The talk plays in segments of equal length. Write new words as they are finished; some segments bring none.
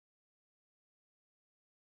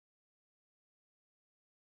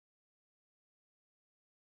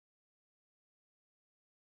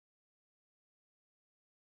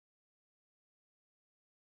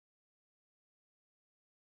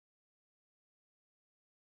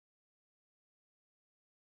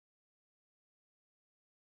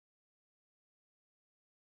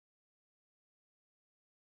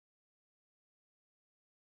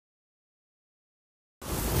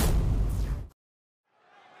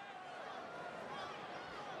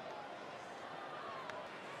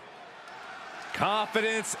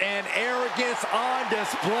Confidence and arrogance on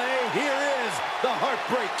display. Here is the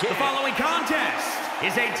Heartbreak Kid. The following contest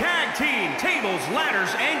is a tag team tables, ladders,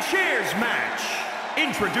 and chairs match.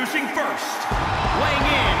 Introducing first, weighing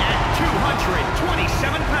in at 227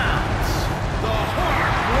 pounds, the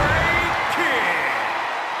Heartbreak Kid,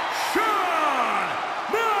 Shawn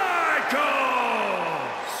Michaels.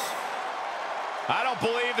 I don't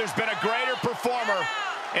believe there's been a greater performer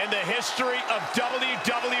in the history of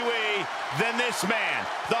WWE than this man,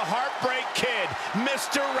 the Heartbreak Kid,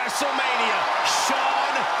 Mr. WrestleMania,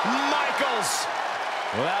 Shawn Michaels.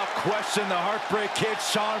 Without question, the Heartbreak Kid,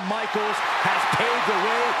 Shawn Michaels, has paved the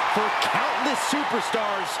way for countless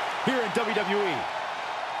superstars here in WWE.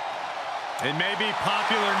 It may be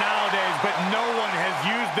popular nowadays, but no one has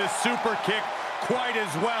used the super kick quite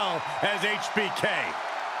as well as HBK.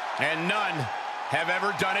 And none have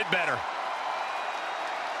ever done it better.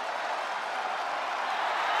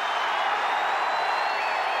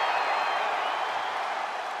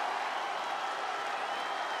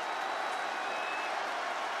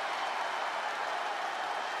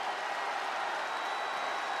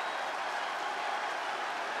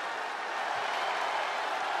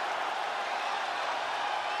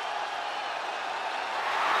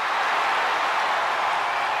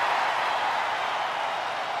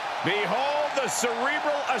 Behold the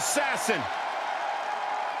cerebral assassin.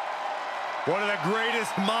 One of the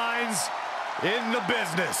greatest minds in the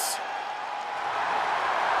business.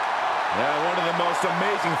 Yeah, one of the most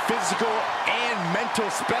amazing physical and mental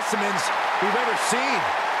specimens we've ever seen.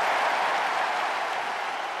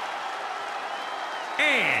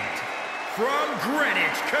 And from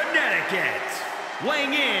Greenwich, Connecticut,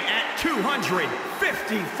 weighing in at 255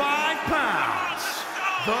 pounds,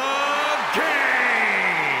 the Game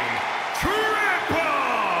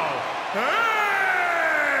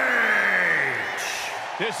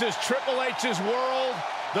This is Triple H's world.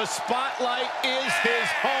 The spotlight is his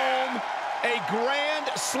home. A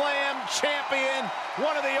Grand Slam champion,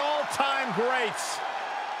 one of the all-time greats.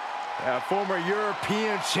 Former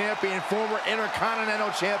European champion, former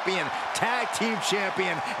Intercontinental champion, tag team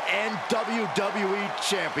champion, and WWE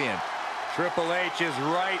champion. Triple H is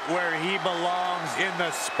right where he belongs, in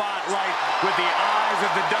the spotlight, with the eyes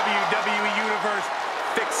of the WWE Universe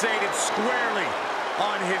fixated squarely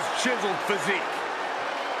on his chiseled physique.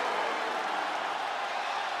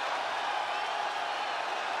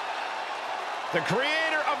 The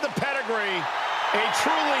creator of the pedigree, a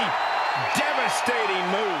truly devastating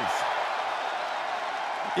move.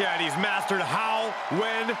 Yeah, and he's mastered how,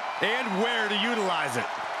 when, and where to utilize it.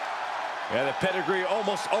 Yeah, the pedigree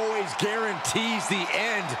almost always guarantees the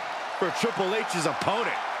end for Triple H's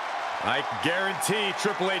opponent. I guarantee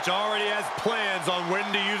Triple H already has plans on when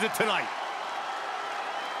to use it tonight.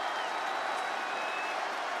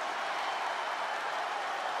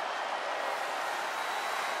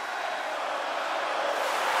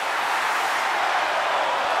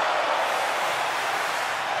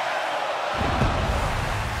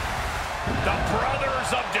 The Brothers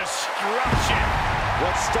of Destruction.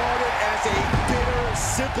 What started as a bitter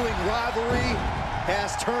sibling rivalry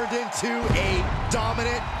has turned into a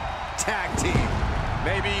dominant tag team.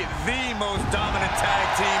 Maybe the most dominant tag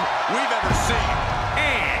team we've ever seen.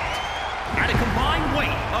 And at a combined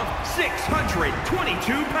weight of 622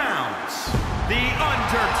 pounds, The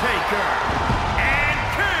Undertaker and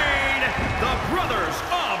Kane, the Brothers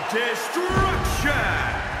of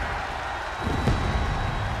Destruction.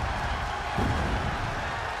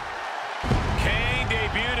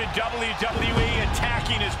 Debuted in WWE,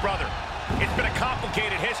 attacking his brother. It's been a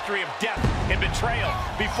complicated history of death and betrayal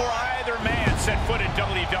before either man set foot in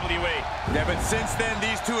WWE. Yeah, but since then,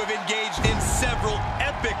 these two have engaged in several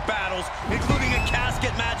epic battles, including a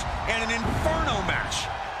casket match and an Inferno match.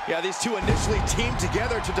 Yeah, these two initially teamed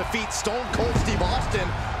together to defeat Stone Cold Steve Austin,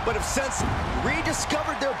 but have since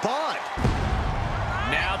rediscovered their bond.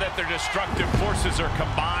 Now that their destructive forces are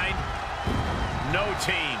combined, no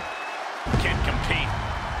team can compete.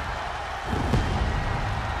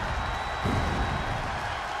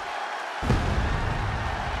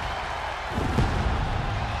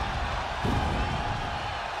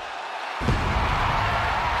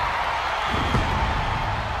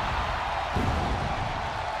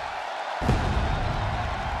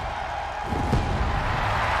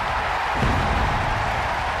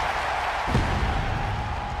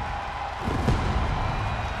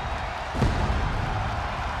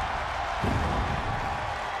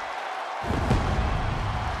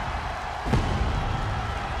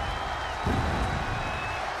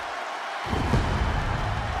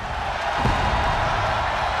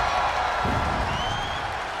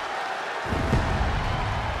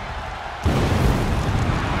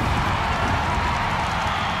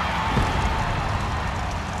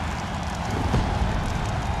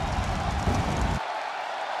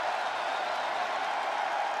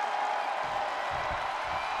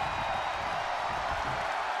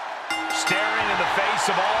 the face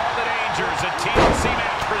of all the dangers a TLC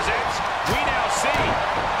match presents, we now see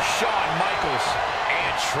Shawn Michaels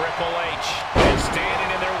and Triple H. And standing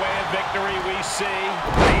in their way of victory, we see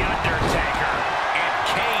The Undertaker and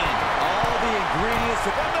Kane. All the ingredients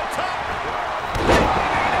from the top.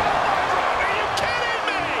 Are you kidding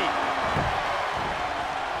me?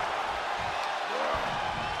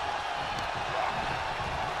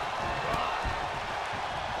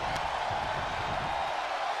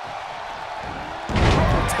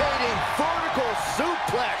 Rotating vertical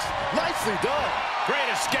suplex. Nicely done. Great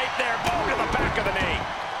escape there. Boom to the back of the knee.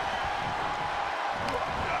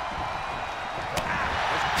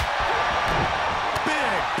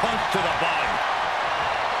 Big punch to the body.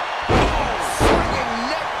 Oh, swinging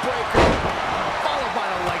neck breaker. Followed by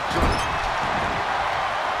the leg drop.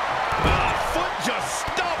 Foot just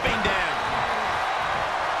stomping down.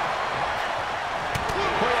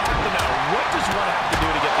 Well, I have to know, what does one have to do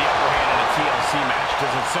to get the upper hand in a TLC match?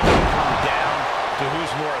 Does it simply come down to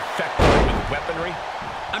who's more effective with weaponry?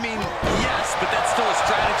 I mean, yes, but that's still a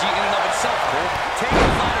strategy in and of itself, Cole.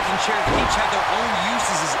 Tables, ladders, and chairs each have their own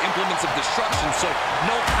uses as implements of destruction, so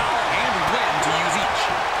know how and when to use each.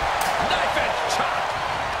 Knife edge chop.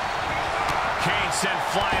 Kane sent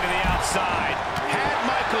flying to the outside. Had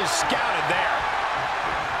Michaels scouted there.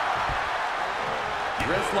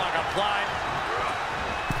 Wrist lock applied.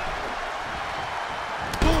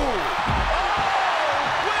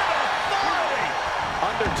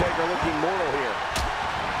 Undertaker looking mortal here.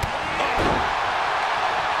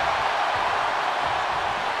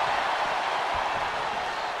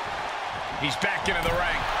 He's back into the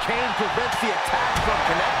ring. Kane prevents the attack from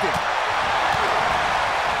connecting.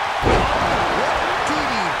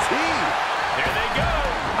 DDT. There they go.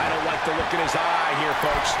 I don't like the look in his eye here,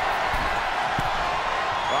 folks.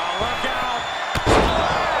 Oh, look out.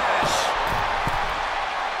 Splash.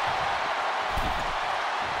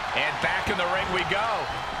 And back in the ring we go.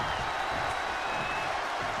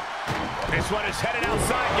 This one is headed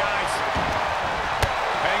outside, guys.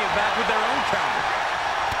 Hanging back with their own counter.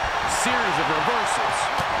 Series of reversals.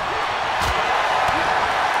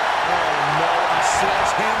 Oh, no, a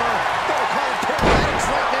sledgehammer. They're calling paramedics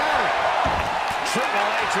right now. Triple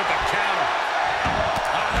H with the counter.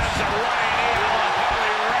 Oh, that's a running knee on a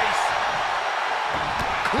Harley Race.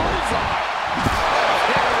 Clothesline.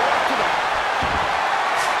 Right to the...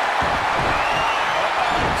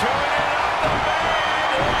 Turning it up the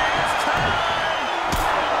band. It's time.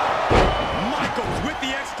 Michaels with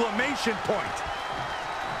the exclamation point.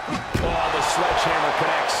 Oh, the sledgehammer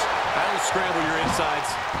connects. That'll scramble your insides.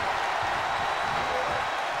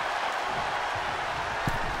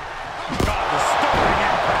 God, the starting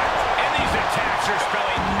impact. And these attacks are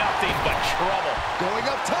spelling nothing but trouble. Going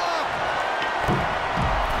up top.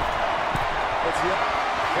 Let's see it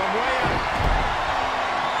from way up.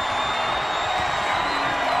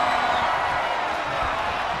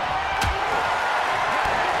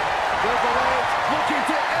 Triple H looking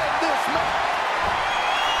to end this match.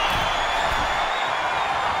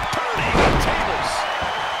 Turning the tables.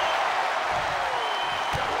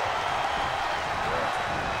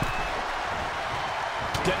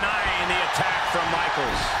 Denying the attack from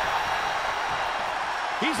Michaels.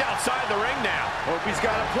 He's outside the ring now. Hope he's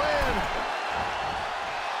got a plan.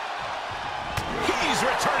 He's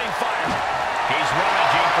returning fire. He's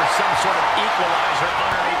rummaging for some sort of equalizer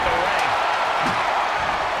underneath the ring.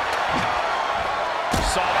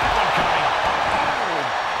 Saw that one coming.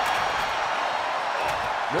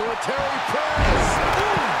 Military press.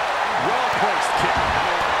 Well-placed kick.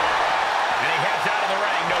 And he heads out of the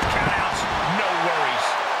ring. No countouts, no worries.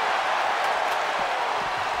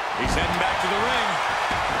 He's heading back to the ring.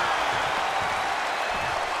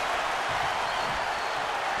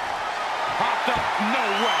 Popped up, no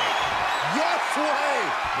way. Yes way.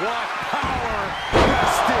 What power.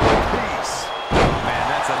 Rest in peace. Man,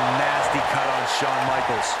 that's a nasty cut on Shawn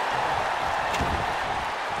Michaels.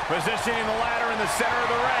 Positioning the ladder in the center of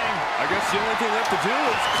the ring. I guess the only thing left to do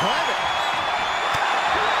is climb it.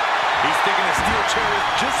 He's thinking a steel chair is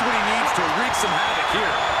just what he needs to wreak some havoc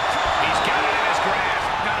here. He's got it in his grasp.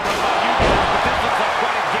 I don't know about you guys, but this looks like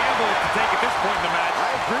quite a gamble to take at this point in the match. I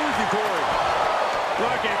agree with you, Corey.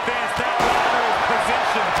 Look at this. That ladder is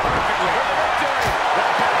positioned perfectly. Victory.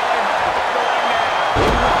 That battle in the ring now.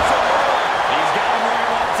 He's got him where he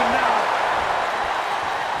wants him now.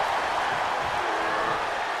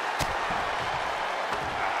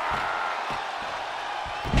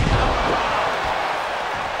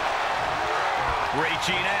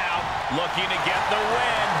 Reaching out, looking to get the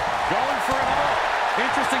win. Going for it all.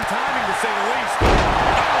 Interesting timing, to say the least. Oh,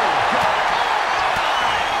 God.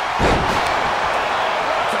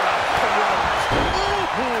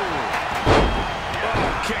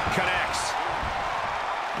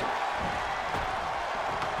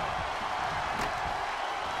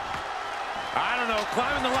 I don't know.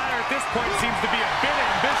 Climbing the ladder at this point seems to be a bit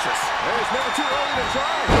ambitious. It's never too early to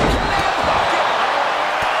try.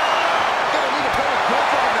 Gonna need a better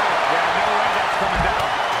grip on that. Yeah, no way that's coming down.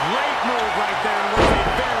 Great move right there. It was a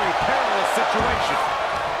very perilous situation.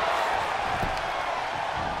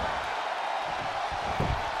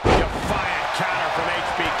 Defiant counter from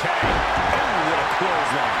HBK. Oh, what a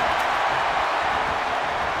clothesline.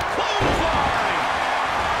 Clothesline!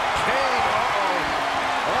 Kane,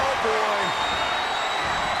 oh boy.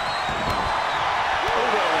 A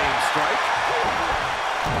well-aimed strike.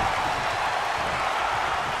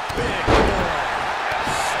 Big forearm.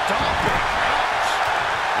 Stomping. Ouch.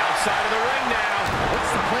 Outside of the ring now.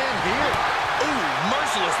 What's the plan here? Ooh,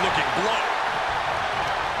 merciless looking blow.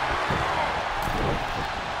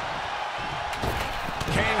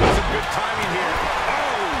 Kane with some good timing here.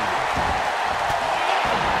 Oh!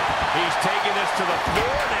 He's taking this to the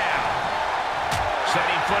floor now.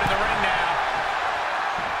 Setting foot in the ring now.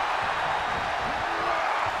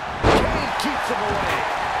 Kane keeps him away.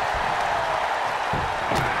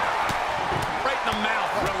 Right in the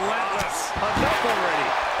mouth. Relentless. Enough already.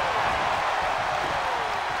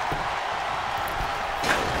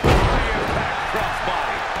 High impact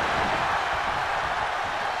crossbody.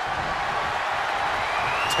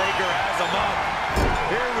 Taker has him up.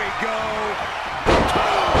 Here we go.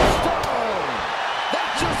 Tombstone. That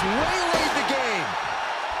just waylaid the game.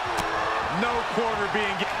 No quarter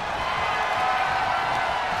being given.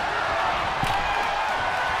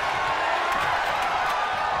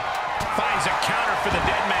 Finds a counter for the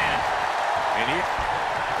dead man. And here,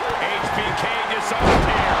 HBK disarmed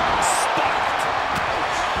here. Spiked.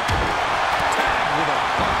 Tagged with a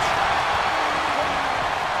punch.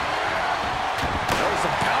 There was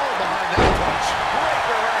some power behind that punch. Great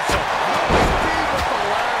reversal. Speed with the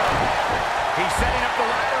ladder. He's setting up the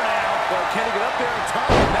ladder now. Well, can he get up there in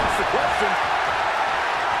time? That's the question.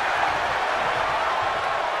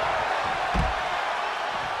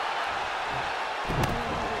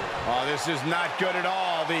 Oh, this is not good at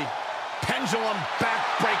all. The pendulum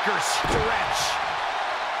backbreaker stretch.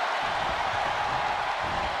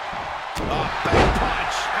 Oh, back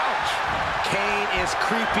punch. Ouch. Kane is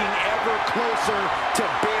creeping ever closer to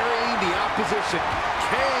burying the opposition.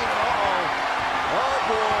 Kane, uh-oh. Oh,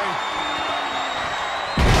 boy.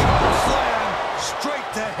 Slam straight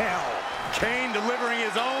to hell. Kane delivering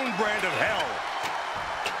his own brand of hell.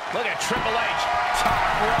 Look at Triple H. Top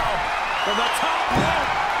rope. From the top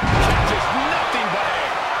rope. Catches nothing but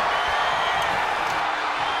air.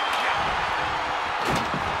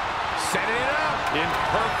 Setting it up. In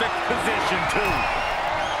perfect position, too.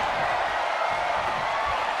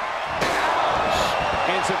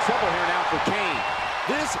 And some trouble here now for Kane.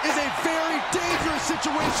 This is a very dangerous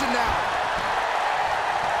situation now.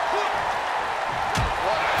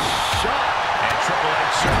 What a shot. And Triple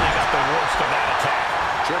H certainly got the worst of that attack.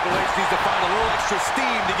 Triple H needs to find a little extra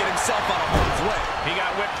steam to get himself out of harm's way. He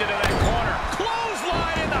got whipped into that corner.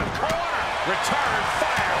 Clothesline in the corner. Return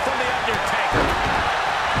fire from The Undertaker.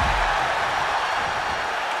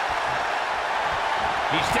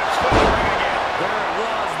 He steps foot in the ring again. There it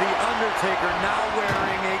was, The Undertaker now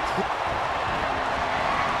wearing a...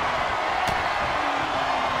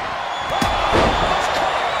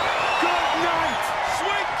 Good night.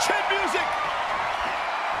 Sweet chin music.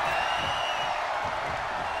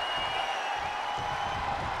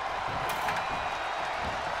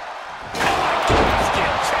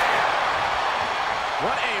 Steel chair.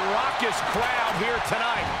 What a raucous crowd here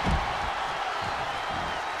tonight.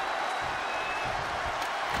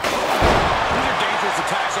 These are dangerous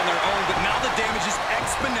attacks on their own, but now the damage is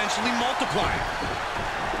exponentially multiplying.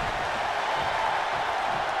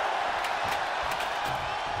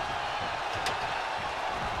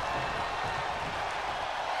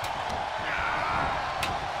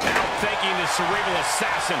 Outthinking the cerebral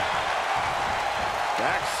assassin.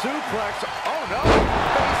 Back suplex. Oh, no.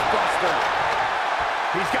 Face buster.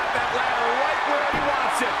 He's got that ladder right where he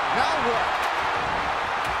wants it. Now what?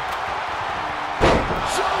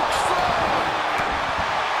 Choke slam.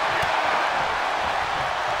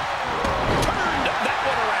 Turned that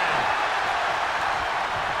one around.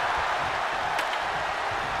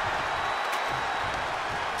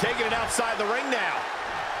 Taking it outside the ring now.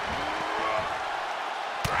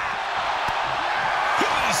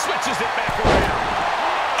 He switches it back around.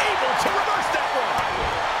 Able to reverse that one.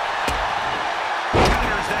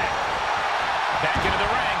 Counters that. Back into the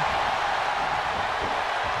ring.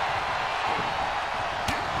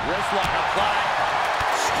 Wrist lock applied.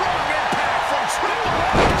 Strong impact from Triple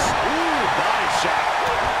H. Ooh, body shot.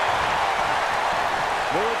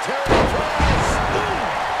 Military press.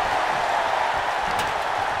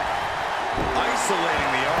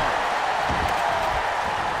 Isolating the arm.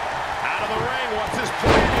 Out of the ring. What's his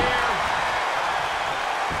plan here?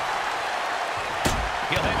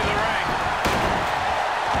 He'll head to the ring.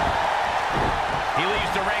 He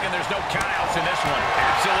leaves the ring, and there's no countouts in this one.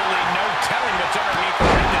 Absolutely no telling what's underneath the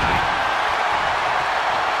ring tonight.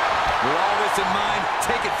 With all this in mind,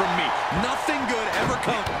 take it from me. Nothing good ever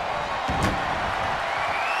comes.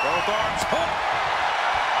 Both arms hooked.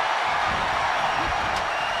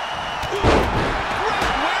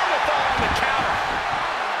 Great wherewithal on the counter.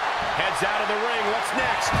 Heads out of the ring. What's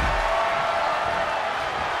next?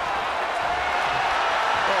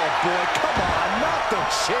 Oh, boy, come on, not the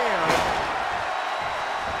chair.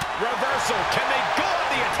 Reversal. Can they go on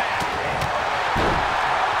the attack?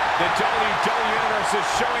 The WWE Universe is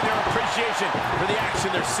showing their appreciation for the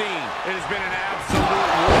action they're seeing. It has been an absolute war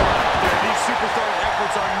out there. These superstars'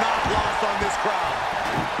 efforts are not lost on this crowd.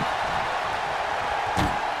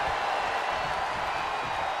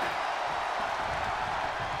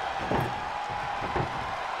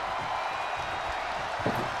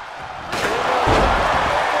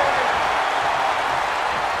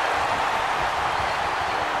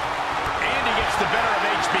 And he gets the better of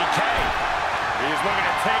HBK. He's looking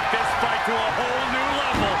to take this fight to a whole new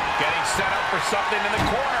level. Getting set up for something in the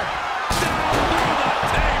corner. Down through the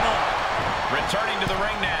table. Returning to the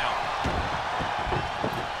ring now.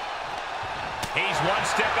 He's one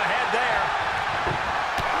step ahead there.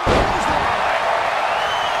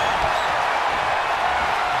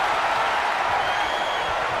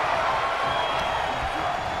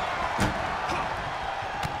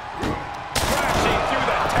 Crashing through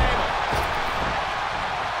the table.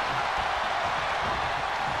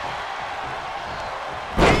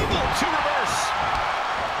 Able to reverse.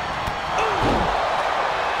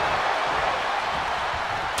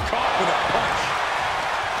 Caught with a punch.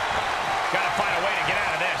 Gotta find a way to get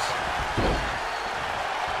out of this.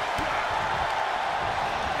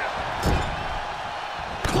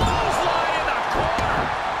 Clothesline in the corner.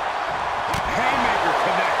 Haymaker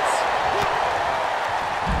connects.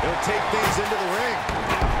 He'll take things into the ring.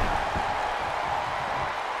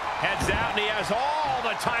 Heads out, and he has all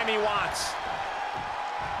the time he wants.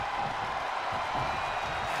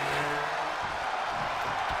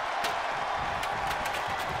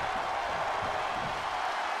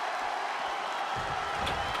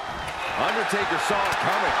 Undertaker saw it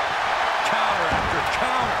coming. Counter after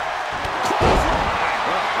counter.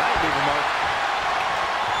 Well, that'll leave a mark.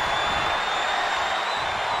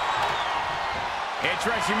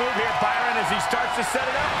 Interesting move here, Byron, as he starts to set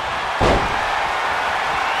it up.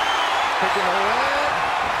 Picking a leg.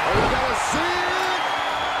 Oh, you gotta see it.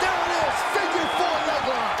 There it is. Figure 4 leg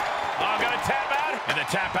lock. Oh, gonna tap out. And the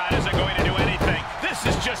tap out isn't going to do anything. This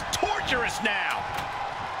is just torturous now.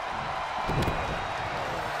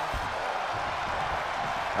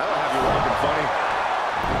 That'll have you walking funny.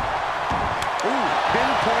 Ooh,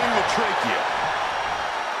 pinpointing the trachea.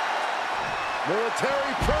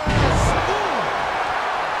 Military press. Ooh.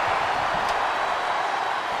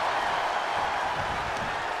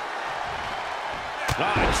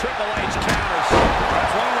 Triple H counters.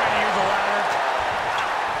 That's one way to use a ladder.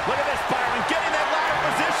 Look at this, Byron, getting that ladder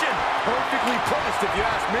position. Perfectly placed, if you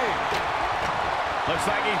ask me. Looks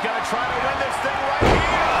like he's gonna try to win this thing right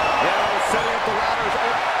here. Yeah, setting up the ladders.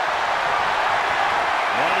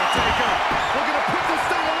 Undertaker looking to put this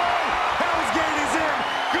thing away. Hell's Gate is in.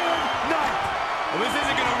 Good night. Well, this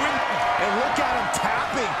isn't gonna win. And look at him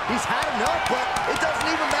tapping. He's had enough, but it doesn't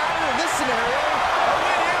even matter in this scenario. A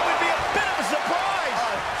win here would be a bit of a surprise.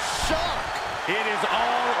 A shock. It is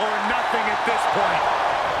all or nothing at this point.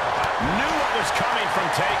 Knew what was coming from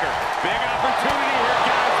Taker. Big opportunity here,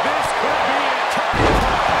 guys. This could be it.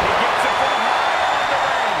 He gets it from high above the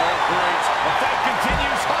ring. Oh, great. The fight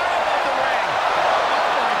continues high above the ring.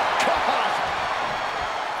 Oh, my God.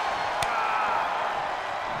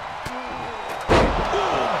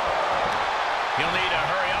 He'll need to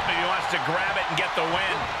hurry up if he wants to grab it and get the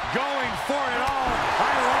win. Going for it all.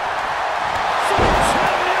 Some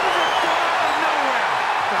music from out of nowhere.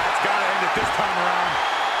 That's got to end it this time around.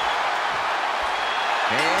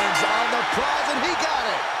 Hands on the prize, and he got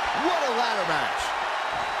it. What a ladder match.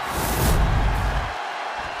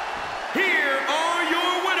 Here are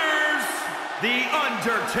your winners, The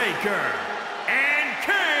Undertaker and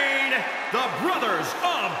Kane, the Brothers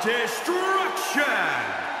of Destruction.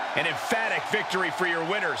 An emphatic victory for your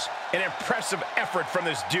winners. An impressive effort from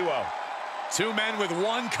this duo. Two men with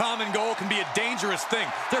one common goal can be a dangerous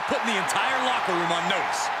thing. They're putting the entire locker room on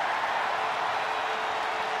notice.